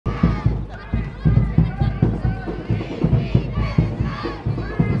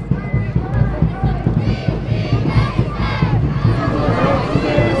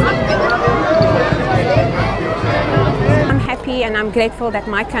happy and I'm grateful that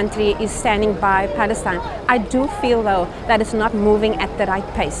my country is standing by Palestine. I do feel though that it's not moving at the right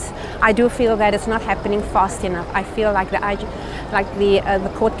pace. I do feel that it's not happening fast enough. I feel like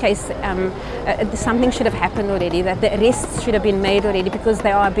the court case, something should have happened already, that the arrests should have been made already, because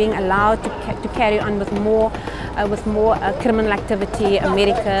they are being allowed to carry on with more criminal activity,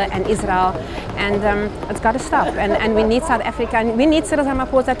 America and Israel, and it's got to stop. And we need South Africa, and we need Cyril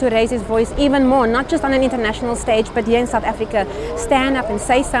Ramaphosa to raise his voice even more, not just on an international stage, but here in South Africa, stand up and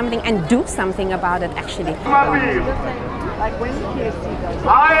say something and do something about it, actually.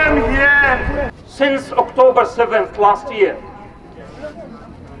 I am here since October 7th last year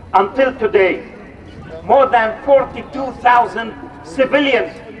until today. More than 42,000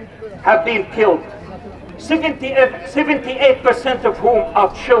 civilians have been killed, 78% of whom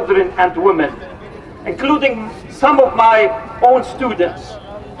are children and women, including some of my own students,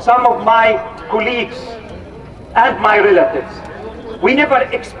 some of my colleagues, and my relatives. We never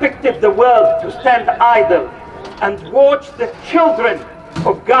expected the world to stand idle and watch the children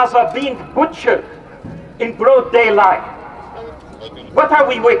of Gaza being butchered in broad daylight. What are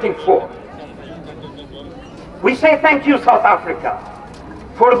we waiting for? We say thank you, South Africa,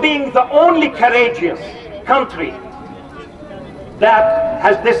 for being the only courageous country that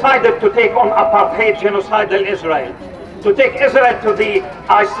has decided to take on apartheid genocidal Israel, to take Israel to the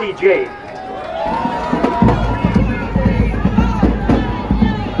ICJ.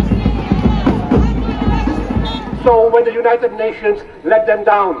 So when the United Nations let them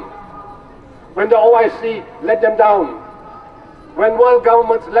down, when the OIC let them down, when world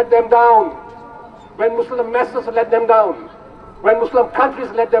governments let them down, when Muslim masses let them down, when Muslim countries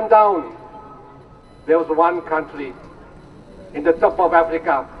let them down, there was one country in the top of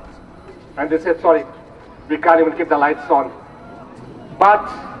Africa, and they said, sorry, we can't even keep the lights on. But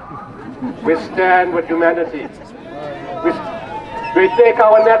we stand with humanity. We take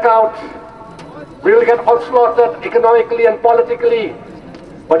our neck out. We will get outslaughtered economically and politically,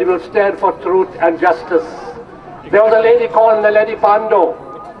 but we will stand for truth and justice. There was a lady called Naledi Pandor,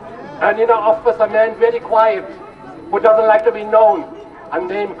 and in her office a man very quiet, who doesn't like to be known, a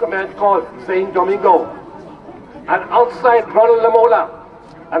man called Saint Domingo. And outside Ronald Lamola,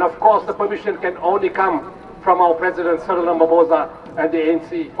 and of course the permission can only come from our President Cyril Ramaphosa and the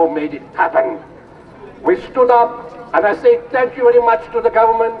ANC who made it happen. We stood up, and I say thank you very much to the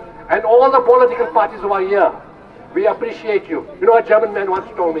government and all the political parties who are here. We appreciate you. You know, a German man once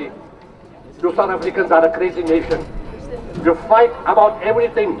told me, you South Africans are a crazy nation. You fight about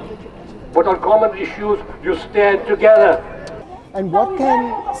everything, but on common issues, you stand together. And what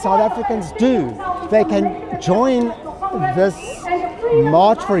can South Africans do? They can join this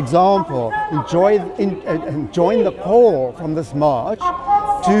march, for example, and join the call from this march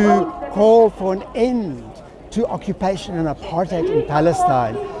to call for an end to occupation and apartheid in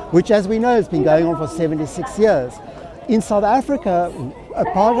Palestine, which, as we know, has been going on for 76 years. In South Africa,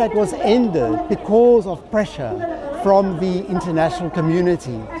 apartheid was ended because of pressure from the international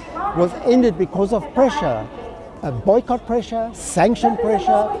community. It was ended because of pressure, boycott pressure, sanction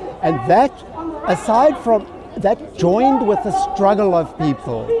pressure, and that, aside from that, joined with the struggle of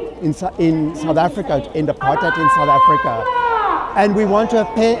people in South Africa to end apartheid in South Africa. And we want to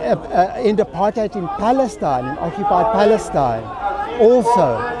end apartheid in Palestine, in occupied Palestine,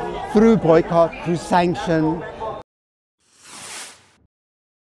 also through boycott, through sanction,